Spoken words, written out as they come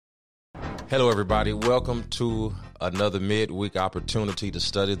Hello, everybody. Welcome to another midweek opportunity to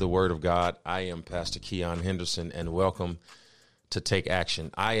study the Word of God. I am Pastor Keon Henderson, and welcome to Take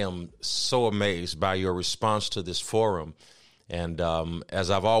Action. I am so amazed by your response to this forum. And as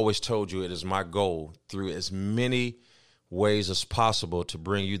I've always told you, it is my goal through as many ways as possible to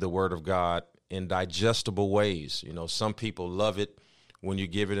bring you the Word of God in digestible ways. You know, some people love it when you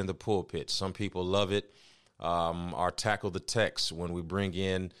give it in the pulpit. Some people love it or tackle the text when we bring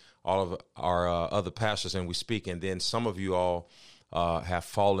in all of our other pastors and we speak. And then some of you all have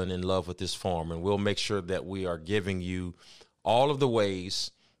fallen in love with this form. And we'll make sure that we are giving you all of the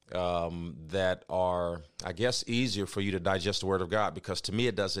ways that are, I guess, easier for you to digest the Word of God. Because to me,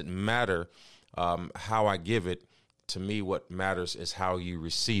 it doesn't matter how I give it. To me, what matters is how you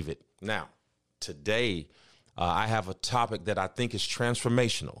receive it. Now, today, I have a topic that I think is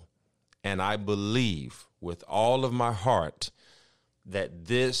transformational. And I believe with all of my heart that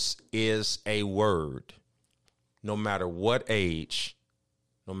this is a word, no matter what age,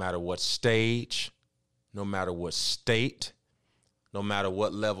 no matter what stage, no matter what state, no matter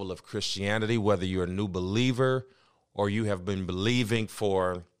what level of Christianity, whether you're a new believer or you have been believing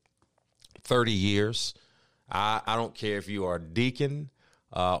for 30 years. I don't care if you are a deacon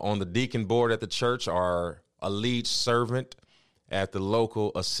on the deacon board at the church or a lead servant at the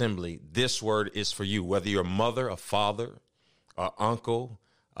local assembly. This word is for you, whether you're a mother, a father, an uncle,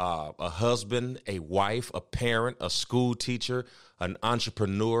 a husband, a wife, a parent, a school teacher, an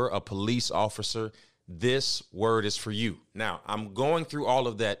entrepreneur, a police officer. This word is for you. Now, I'm going through all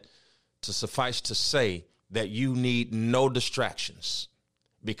of that to suffice to say that you need no distractions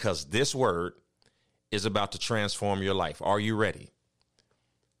because this word is about to transform your life. Are you ready?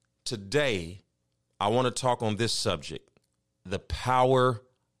 Today, I want to talk on this subject, the power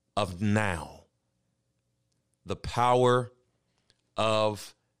of now. The power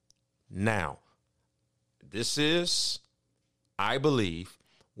of now. This is, I believe,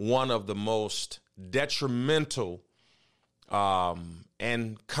 one of the most detrimental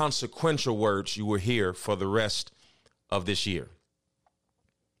and consequential words you will hear for the rest of this year.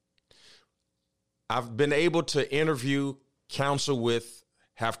 I've been able to interview, counsel with,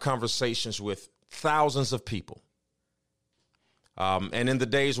 have conversations with thousands of people. And in the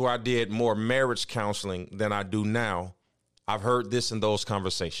days where I did more marriage counseling than I do now, I've heard this in those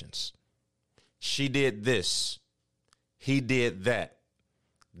conversations. She did this. He did that.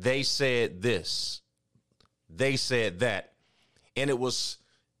 They said this. They said that. And it was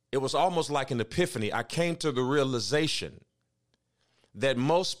almost like an epiphany. I came to the realization that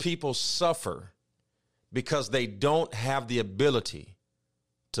most people suffer because they don't have the ability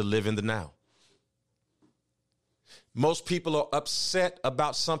to live in the now. Most people are upset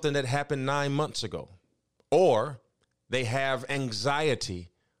about something that happened 9 months ago, or they have anxiety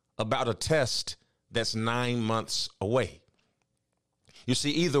about a test that's 9 months away. You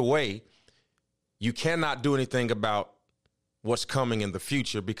see, either way, you cannot do anything about what's coming in the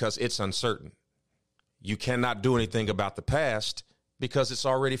future because it's uncertain. You cannot do anything about the past because it's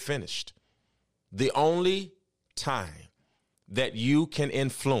already finished. The only time that you can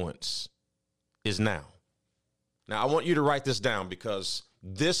influence is now. Now, I want you to write this down because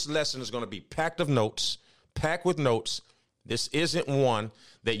this lesson is going to be packed with notes. This isn't one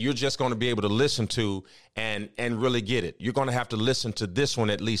that you're just going to be able to listen to and really get it. You're going to have to listen to this one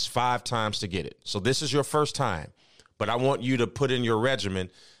at least 5 times to get it. So this is your first time, but I want you to put in your regimen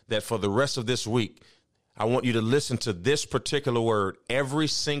that for the rest of this week, I want you to listen to this particular word every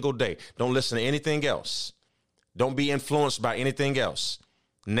single day. Don't listen to anything else. Don't be influenced by anything else.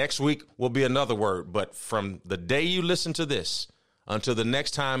 Next week will be another word, but from the day you listen to this until the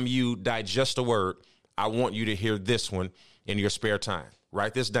next time you digest a word, I want you to hear this one in your spare time.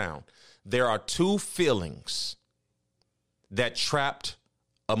 Write this down. There are 2 feelings that trapped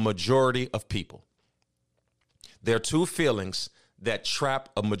a majority of people. There are 2 feelings that trap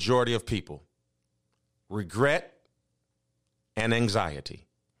a majority of people: regret and anxiety.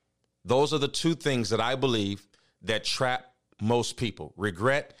 Those are the 2 things that I believe that trap most people: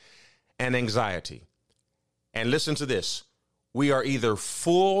 regret and anxiety. And listen to this. We are either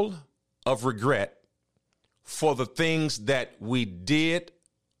full of regret for the things that we did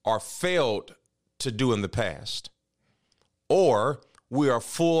or failed to do in the past, or we are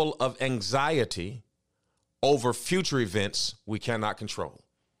full of anxiety over future events we cannot control.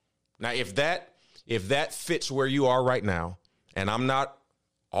 Now, if that fits where you are right now, and I'm not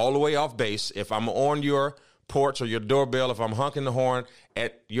all the way off base, if I'm on your porch or your doorbell, if I'm honking the horn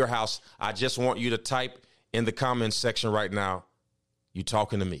at your house, I just want you to type in the comments section right now, you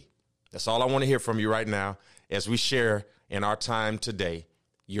talking to me. That's all I want to hear from you right now as we share in our time today.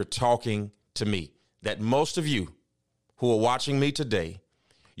 You're talking to me that most of you who are watching me today,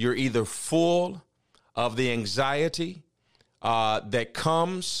 you're either full of the anxiety that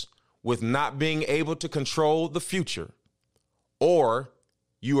comes with not being able to control the future, or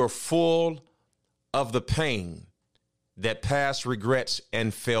you are full of the pain that past regrets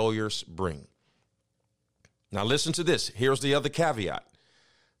and failures bring. Now, listen to this. Here's the other caveat.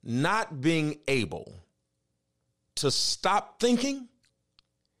 Not being able to stop thinking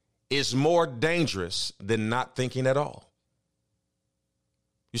is more dangerous than not thinking at all.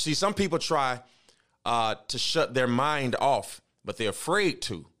 You see, some people try to shut their mind off, but they're afraid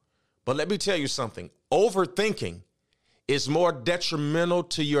to. But let me tell you something. Overthinking is more detrimental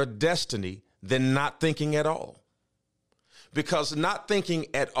to your destiny than not thinking at all. Because not thinking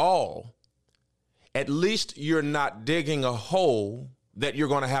at all, at least you're not digging a hole that you're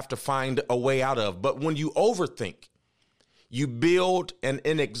going to have to find a way out of. But when you overthink, you build an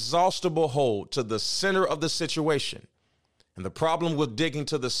inexhaustible hole to the center of the situation. And the problem with digging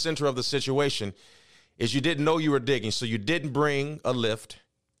to the center of the situation is you didn't know you were digging. So you didn't bring a lift.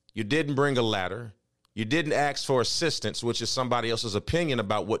 You didn't bring a ladder. You didn't ask for assistance, which is somebody else's opinion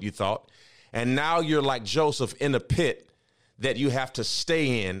about what you thought. And now you're like Joseph in a pit that you have to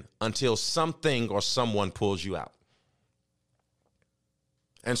stay in until something or someone pulls you out.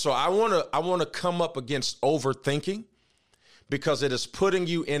 And so I want to come up against overthinking, because it is putting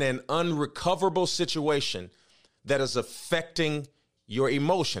you in an unrecoverable situation that is affecting your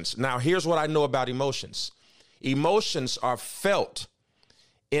emotions. Now, here's what I know about emotions. Emotions are felt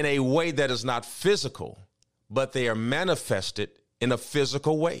in a way that is not physical, but they are manifested in a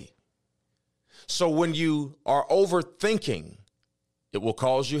physical way. So when you are overthinking, it will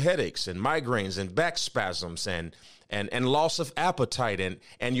cause you headaches and migraines and back spasms and loss of appetite,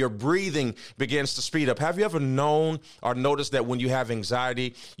 and your breathing begins to speed up. Have you ever known or noticed that when you have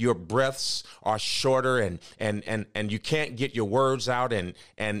anxiety, your breaths are shorter and you can't get your words out and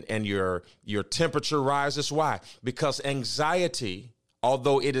your temperature rises? Why? Because anxiety,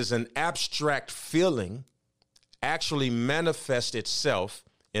 although it is an abstract feeling, actually manifests itself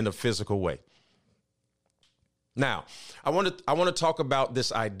in a physical way. Now, I want to talk about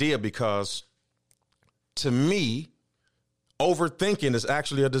this idea because, to me, overthinking is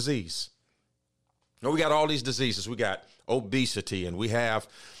actually a disease. We got all these diseases. We got obesity, and we have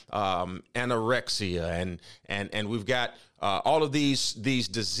anorexia, and we've got all of these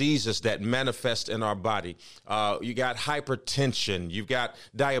diseases that manifest in our body. You got hypertension. You've got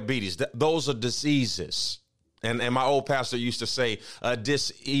diabetes. Those are diseases. And my old pastor used to say, a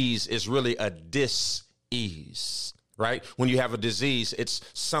dis-ease is really a dis-ease. Right? When you have a disease, it's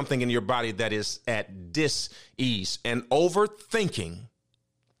something in your body that is at dis-ease. And overthinking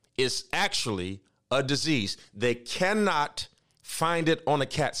is actually a disease. They cannot find it on a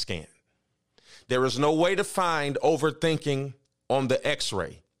CAT scan. There is no way to find overthinking on the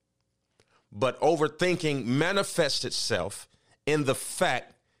X-ray. But overthinking manifests itself in the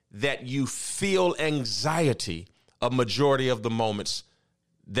fact that you feel anxiety a majority of the moments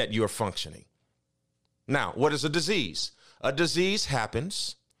that you're functioning. Now, what is a disease? A disease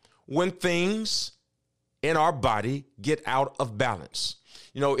happens when things in our body get out of balance.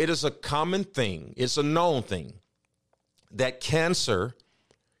 You know, it is a common thing. It's a known thing that cancer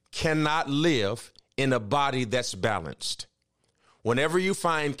cannot live in a body that's balanced. Whenever you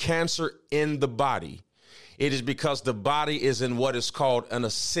find cancer in the body, it is because the body is in what is called an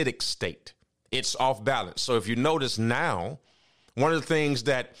acidic state. It's off balance. So if you notice now, one of the things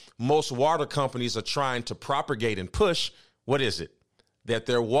that most water companies are trying to propagate and push, what is it? That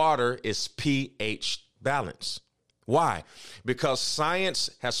their water is pH balanced. Why? Because science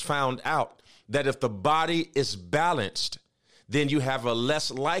has found out that if the body is balanced, then you have a less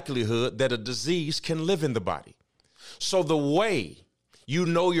likelihood that a disease can live in the body. So the way you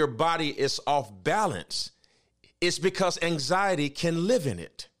know your body is off balance is because anxiety can live in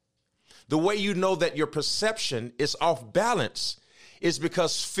it. The way you know that your perception is off balance is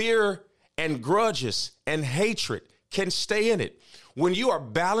because fear and grudges and hatred can stay in it. When you are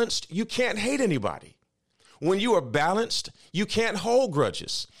balanced, you can't hate anybody. When you are balanced, you can't hold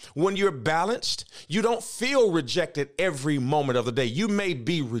grudges. When you're balanced, you don't feel rejected every moment of the day. You may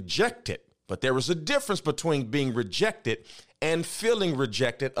be rejected, but there is a difference between being rejected and feeling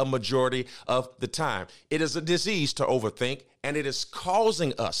rejected a majority of the time. It is a disease to overthink, and it is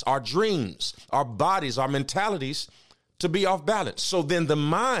causing us, our dreams, our bodies, our mentalities, to be off balance. So then the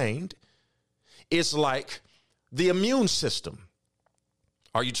mind is like the immune system.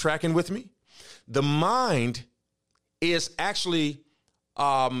 Are you tracking with me? The mind is actually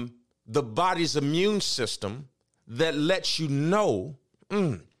the body's immune system that lets you know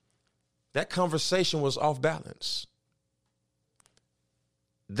that conversation was off balance.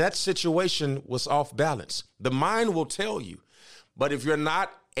 That situation was off balance. The mind will tell you, but if you're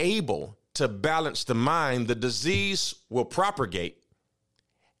not able to balance the mind, the disease will propagate.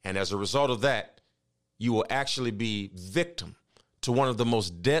 And as a result of that, you will actually be victim to one of the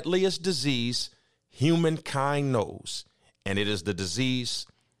most deadliest disease humankind knows. And it is the disease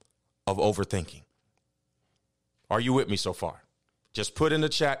of overthinking. Are you with me so far? Just put in the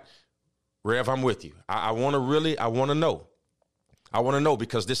chat, Rev, I'm with you. I want to know. I want to know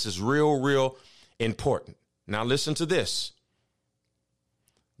because this is real important. Now listen to this.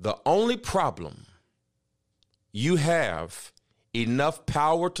 The only problem you have enough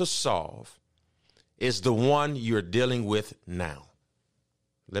power to solve is the one you're dealing with now.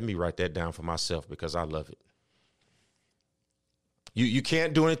 Let me write that down for myself because I love it. You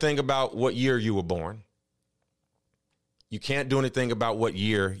can't do anything about what year you were born. You can't do anything about what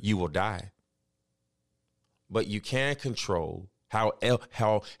year you will die. But you can control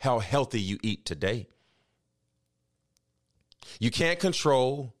how healthy you eat today. You can't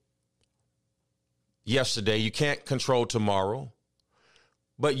control yesterday. You can't control tomorrow.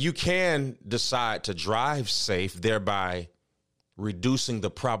 But you can decide to drive safe, thereby reducing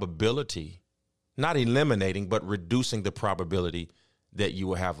the probability, not eliminating, but reducing the probability that you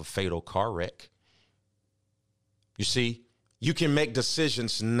will have a fatal car wreck. You see, you can make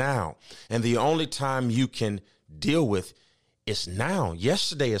decisions now, and the only time you can deal with is now.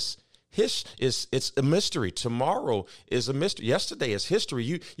 Yesterday is it's a mystery. Tomorrow is a mystery. Yesterday is history.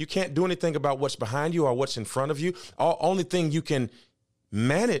 You can't do anything about what's behind you or what's in front of you. Only thing you can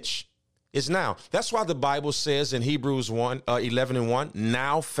manage is now. That's why the Bible says in Hebrews 11:1,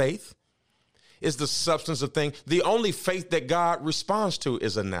 now faith is the substance of things. The only faith that God responds to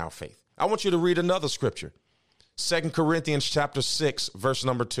is a now faith. I want you to read another scripture. 2 Corinthians chapter 6, verse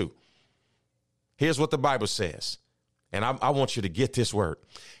number 2. Here's what the Bible says. And I want you to get this word.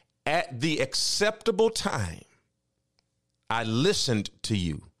 At the acceptable time, I listened to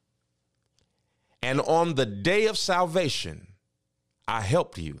you. And on the day of salvation, I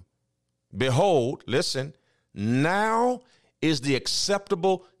helped you. Behold, listen, now is the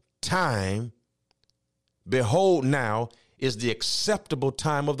acceptable time. Behold, now is the acceptable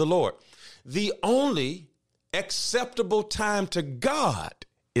time of the Lord. The only acceptable time to God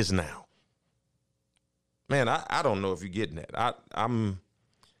is now. Man, I don't know if you're getting that. I'm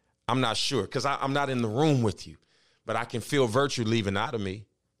not sure because I'm not in the room with you, but I can feel virtue leaving out of me.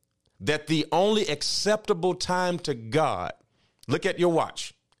 That the only acceptable time to God, look at your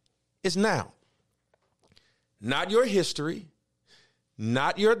watch, is now. Not your history,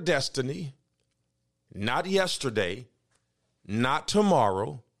 not your destiny, not yesterday, not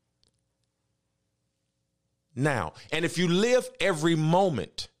tomorrow. Now. And if you live every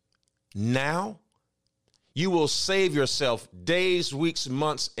moment now, you will save yourself days, weeks,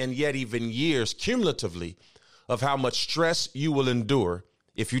 months, and yet even years cumulatively of how much stress you will endure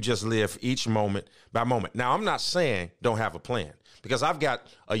if you just live each moment by moment. Now, I'm not saying don't have a plan because I've got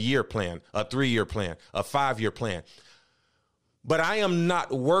a year plan, a 3-year plan, a 5-year plan. But I am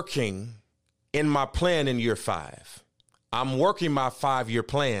not working in my plan in year 5. I'm working my 5-year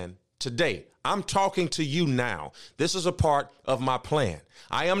plan today. I'm talking to you now. This is a part of my plan.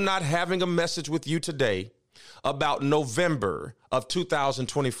 I am not having a message with you today about November of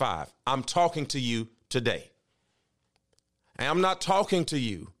 2025. I'm talking to you today. I am not talking to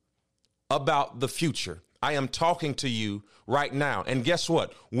you about the future. I am talking to you right now. And guess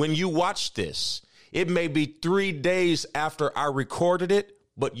what? When you watch this, it may be 3 days after I recorded it,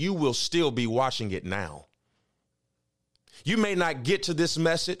 but you will still be watching it now. You may not get to this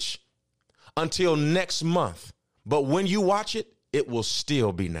message until next month, but when you watch it, it will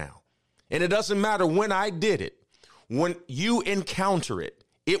still be now. And it doesn't matter when I did it. When you encounter it,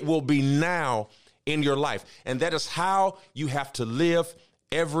 it will be now in your life. And that is how you have to live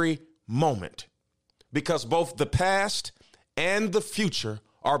every moment, because both the past and the future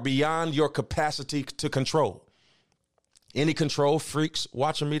are beyond your capacity to control. Any control freaks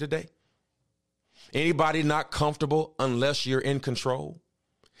watching me today? Anybody not comfortable unless you're in control?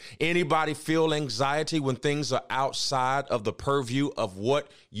 Anybody feel anxiety when things are outside of the purview of what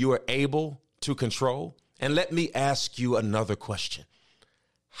you are able to control? And let me ask you another question.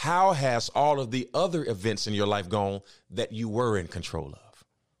 How has all of the other events in your life gone that you were in control of?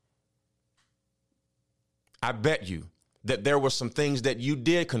 I bet you that there were some things that you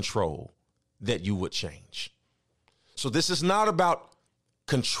did control that you would change. So this is not about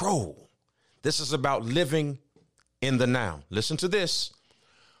control. This is about living in the now. Listen to this.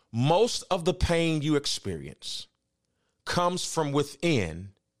 Most of the pain you experience comes from within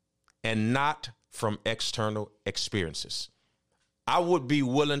and not from external experiences. I would be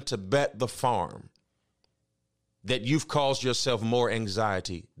willing to bet the farm that you've caused yourself more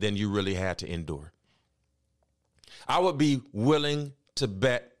anxiety than you really had to endure. I would be willing to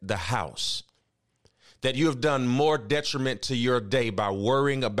bet the house that you have done more detriment to your day by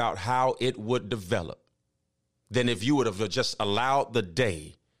worrying about how it would develop than if you would have just allowed the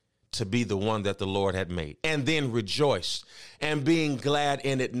day to be the one that the Lord had made, and then rejoice and being glad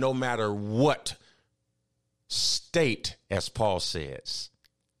in it no matter what state, as Paul says,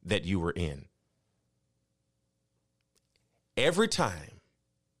 that you were in. Every time,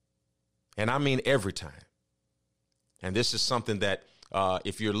 and I mean every time, and this is something that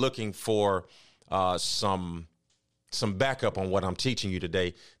if you're looking for some backup on what I'm teaching you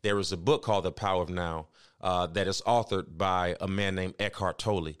today, there is a book called The Power of Now that is authored by a man named Eckhart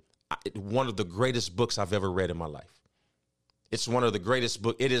Tolle. One of the greatest books I've ever read in my life. It's one of the greatest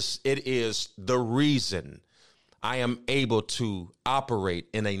books. It is the reason I am able to operate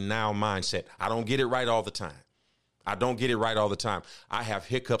in a now mindset. I don't get it right all the time. I have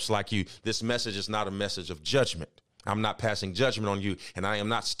hiccups like you. This message is not a message of judgment. I'm not passing judgment on you, and I am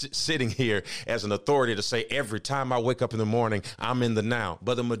not sitting here as an authority to say every time I wake up in the morning, I'm in the now.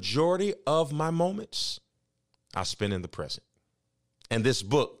 But the majority of my moments, I spend in the present. And this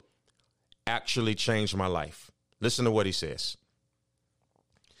book actually changed my life. Listen to what he says.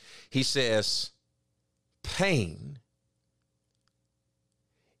 He says, pain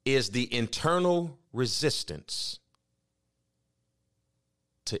is the internal resistance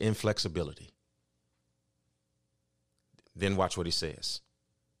to inflexibility. Then watch what he says.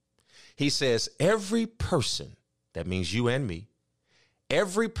 He says, every person, that means you and me,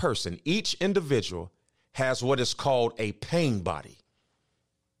 every person, each individual has what is called a pain body.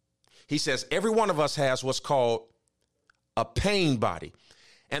 He says every one of us has what's called a pain body.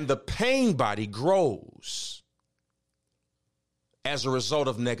 And the pain body grows as a result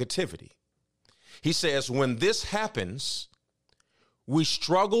of negativity. He says when this happens, we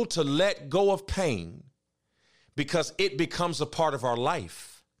struggle to let go of pain because it becomes a part of our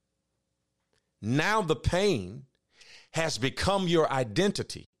life. Now the pain has become your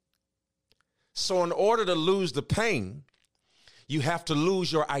identity. So in order to lose the pain, you have to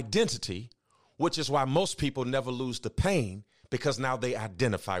lose your identity, which is why most people never lose the pain, because now they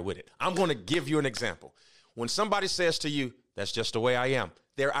identify with it. I'm going to give you an example. When somebody says to you, that's just the way I am,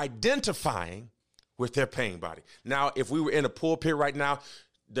 they're identifying with their pain body. Now, if we were in a pulpit right now,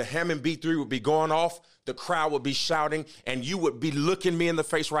 the Hammond B3 would be going off, the crowd would be shouting, and you would be looking me in the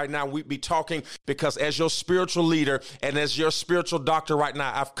face right now. We'd be talking because as your spiritual leader and as your spiritual doctor right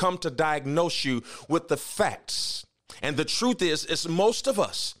now, I've come to diagnose you with the facts. And the truth is most of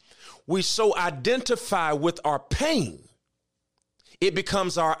us, we so identify with our pain, it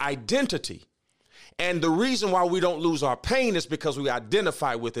becomes our identity. And the reason why we don't lose our pain is because we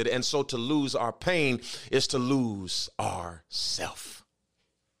identify with it. And so to lose our pain is to lose ourself.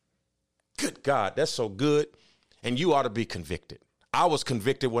 Good God, that's so good. And you ought to be convicted. I was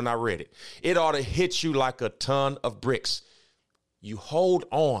convicted when I read it. It ought to hit you like a ton of bricks. You hold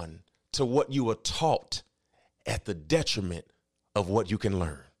on to what you were taught at the detriment of what you can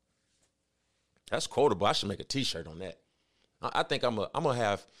learn. That's quotable. I should make a T-shirt on that. I think I'm gonna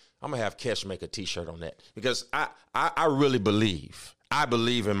have Kesh make a T-shirt on that, because I really believe, I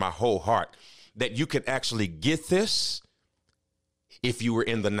believe in my whole heart that you can actually get this if you were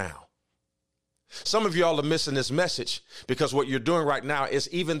in the now. Some of y'all are missing this message because what you're doing right now is,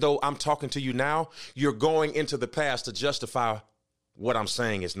 even though I'm talking to you now, you're going into the past to justify what I'm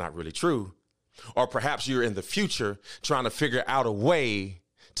saying is not really true. Or perhaps you're in the future trying to figure out a way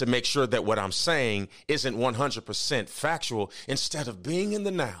to make sure that what I'm saying isn't 100% factual, instead of being in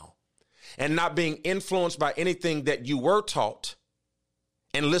the now and not being influenced by anything that you were taught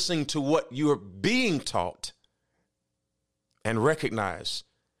and listening to what you're being taught, and recognize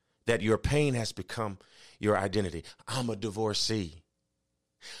that your pain has become your identity. I'm a divorcee.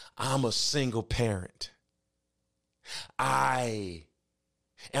 I'm a single parent. I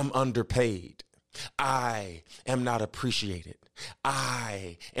am underpaid. I am not appreciated.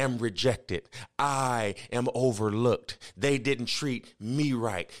 I am rejected. I am overlooked. They didn't treat me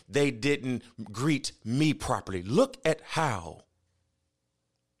right. They didn't greet me properly. Look at how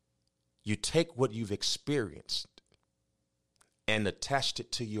you take what you've experienced and attached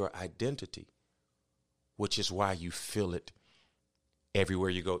it to your identity, which is why you feel it everywhere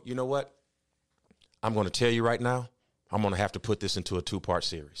you go. You know what? I'm going to tell you right now, I'm going to have to put this into a 2-part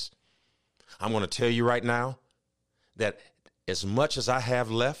series. I'm going to tell you right now that as much as I have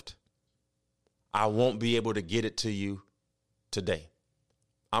left, I won't be able to get it to you today.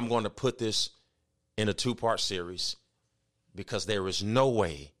 I'm going to put this in a 2-part series because there is no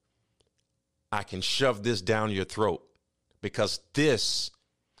way I can shove this down your throat, because this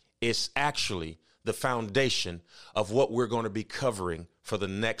is actually the foundation of what we're going to be covering for the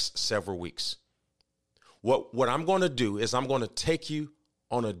next several weeks. What I'm going to do is I'm going to take you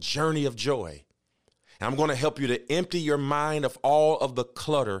on a journey of joy. And I'm going to help you to empty your mind of all of the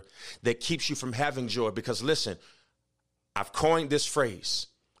clutter that keeps you from having joy. Because listen, I've coined this phrase: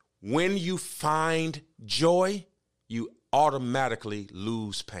 when you find joy, you automatically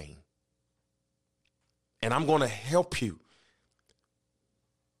lose pain. And I'm going to help you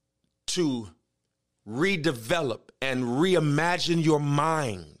to redevelop and reimagine your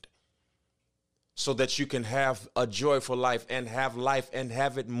mind so that you can have a joyful life and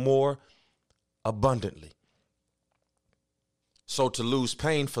have it more abundantly. So to lose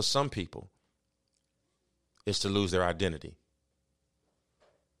pain for some people is to lose their identity.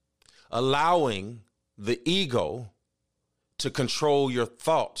 Allowing the ego to control your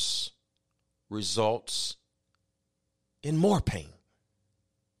thoughts results in more pain.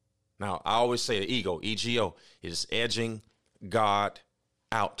 Now, I always say the ego, EGO, is edging God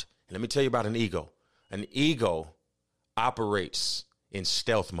out. And let me tell you about an ego. An ego operates in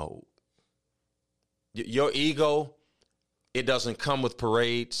stealth mode. Your ego, it doesn't come with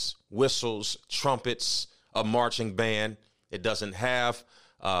parades, whistles, trumpets, a marching band. It doesn't have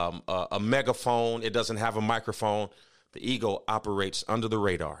a megaphone. It doesn't have a microphone. The ego operates under the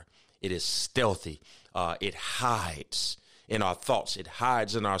radar. It is stealthy. It hides in our thoughts. It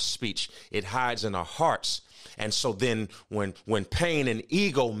hides in our speech. It hides in our hearts. And so then when pain and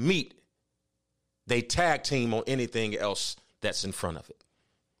ego meet, they tag team on anything else that's in front of it.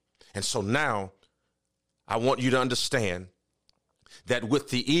 And so now I want you to understand that with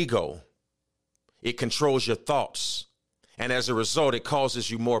the ego, it controls your thoughts. And as a result, it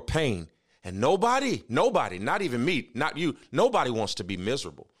causes you more pain. And nobody, not even me, not you, nobody wants to be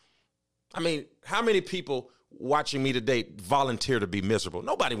miserable. I mean, how many people watching me today volunteer to be miserable?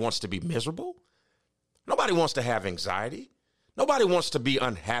 Nobody wants to be miserable. Nobody wants to have anxiety. Nobody wants to be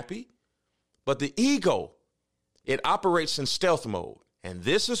unhappy. But the ego, it operates in stealth mode. And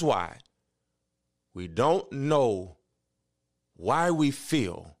this is why we don't know why we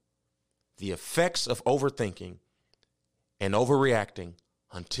feel the effects of overthinking and overreacting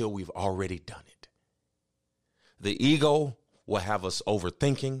until we've already done it. The ego will have us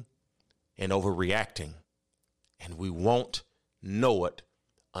overthinking and overreacting, and we won't know it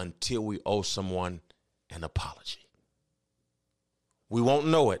until we owe someone an apology. We won't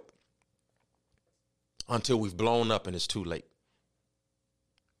know it until we've blown up and it's too late.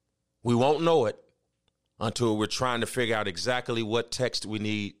 We won't know it until we're trying to figure out exactly what text we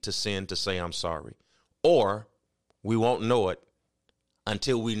need to send to say I'm sorry. Or we won't know it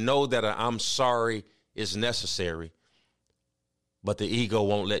until we know that an I'm sorry is necessary, but the ego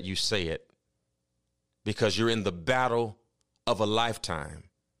won't let you say it because you're in the battle of a lifetime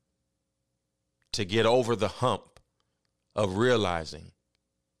to get over the hump of realizing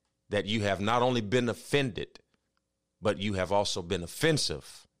that you have not only been offended, but you have also been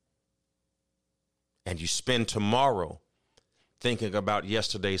offensive. And you spend tomorrow thinking about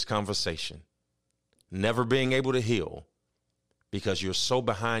yesterday's conversation, never being able to heal because you're so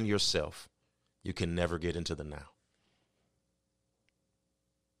behind yourself, you can never get into the now.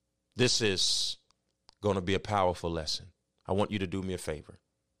 This is going to be a powerful lesson. I want you to do me a favor.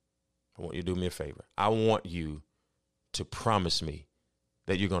 I want you to do me a favor. I want you to promise me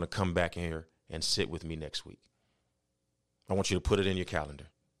that you're going to come back here and sit with me next week. I want you to put it in your calendar.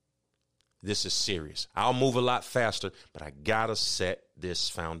 This is serious. I'll move a lot faster, but I got to set this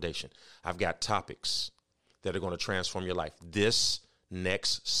foundation. I've got topics that are going to transform your life. This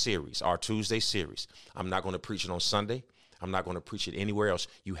next series, our Tuesday series, I'm not going to preach it on Sunday. I'm not going to preach it anywhere else.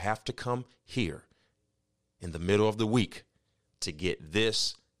 You have to come here in the middle of the week to get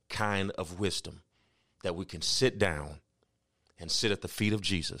this kind of wisdom that we can sit down and sit at the feet of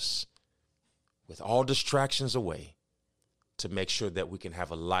Jesus with all distractions away to make sure that we can have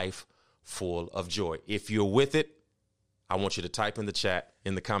a life full of joy. If you're with it, I want you to type in the chat,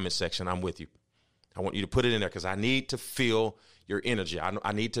 in the comment section, I'm with you. I want you to put it in there because I need to feel your energy.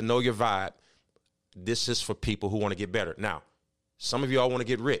 I need to know your vibe. This is for people who want to get better. Now, some of y'all want to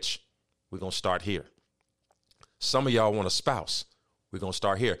get rich. We're going to start here. Some of y'all want a spouse. We're going to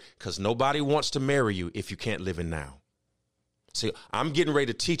start here because nobody wants to marry you if you can't live in now. See, I'm getting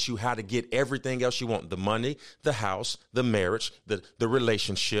ready to teach you how to get everything else you want. The money, the house, the marriage, the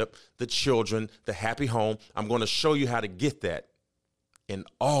relationship, the children, the happy home. I'm going to show you how to get that. And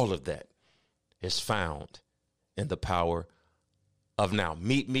all of that is found in the power of now.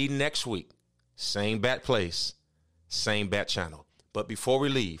 Meet me next week. Same bat place, same bat channel. But before we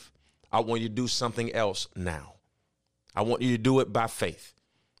leave, I want you to do something else now. I want you to do it by faith.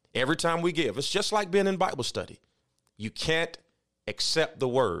 Every time we give, it's just like being in Bible study. You can't accept the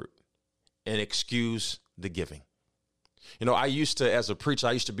word and excuse the giving. You know, I used to, as a preacher,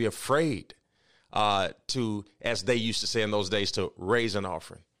 I used to be afraid to, as they used to say in those days, to raise an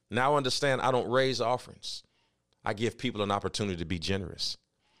offering. Now I understand I don't raise offerings. I give people an opportunity to be generous.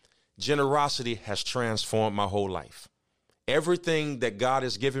 Generosity has transformed my whole life. Everything that God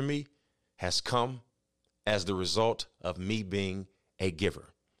has given me has come as the result of me being a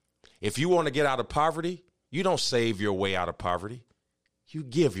giver. If you want to get out of poverty, you don't save your way out of poverty. You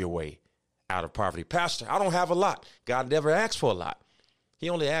give your way out of poverty. Pastor, I don't have a lot. God never asked for a lot. He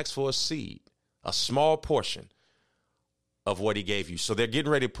only asked for a seed, a small portion of what he gave you. So they're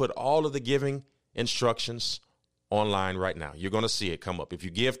getting ready to put all of the giving instructions online right now. You're going to see it come up. If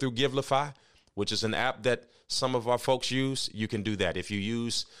you give through Givelify, which is an app that some of our folks use, you can do that. If you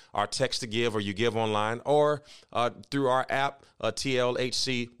use our text to give or you give online or through our app,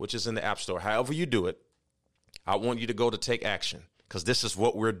 TLHC, which is in the App Store, however you do it, I want you to go to Take Action because this is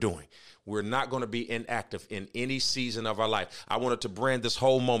what we're doing. We're not going to be inactive in any season of our life. I wanted to brand this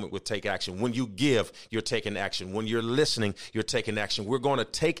whole moment with Take Action. When you give, you're taking action. When you're listening, you're taking action. We're going to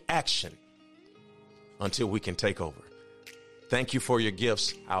take action until we can take over. Thank you for your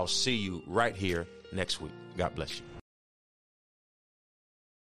gifts. I'll see you right here next week. God bless you.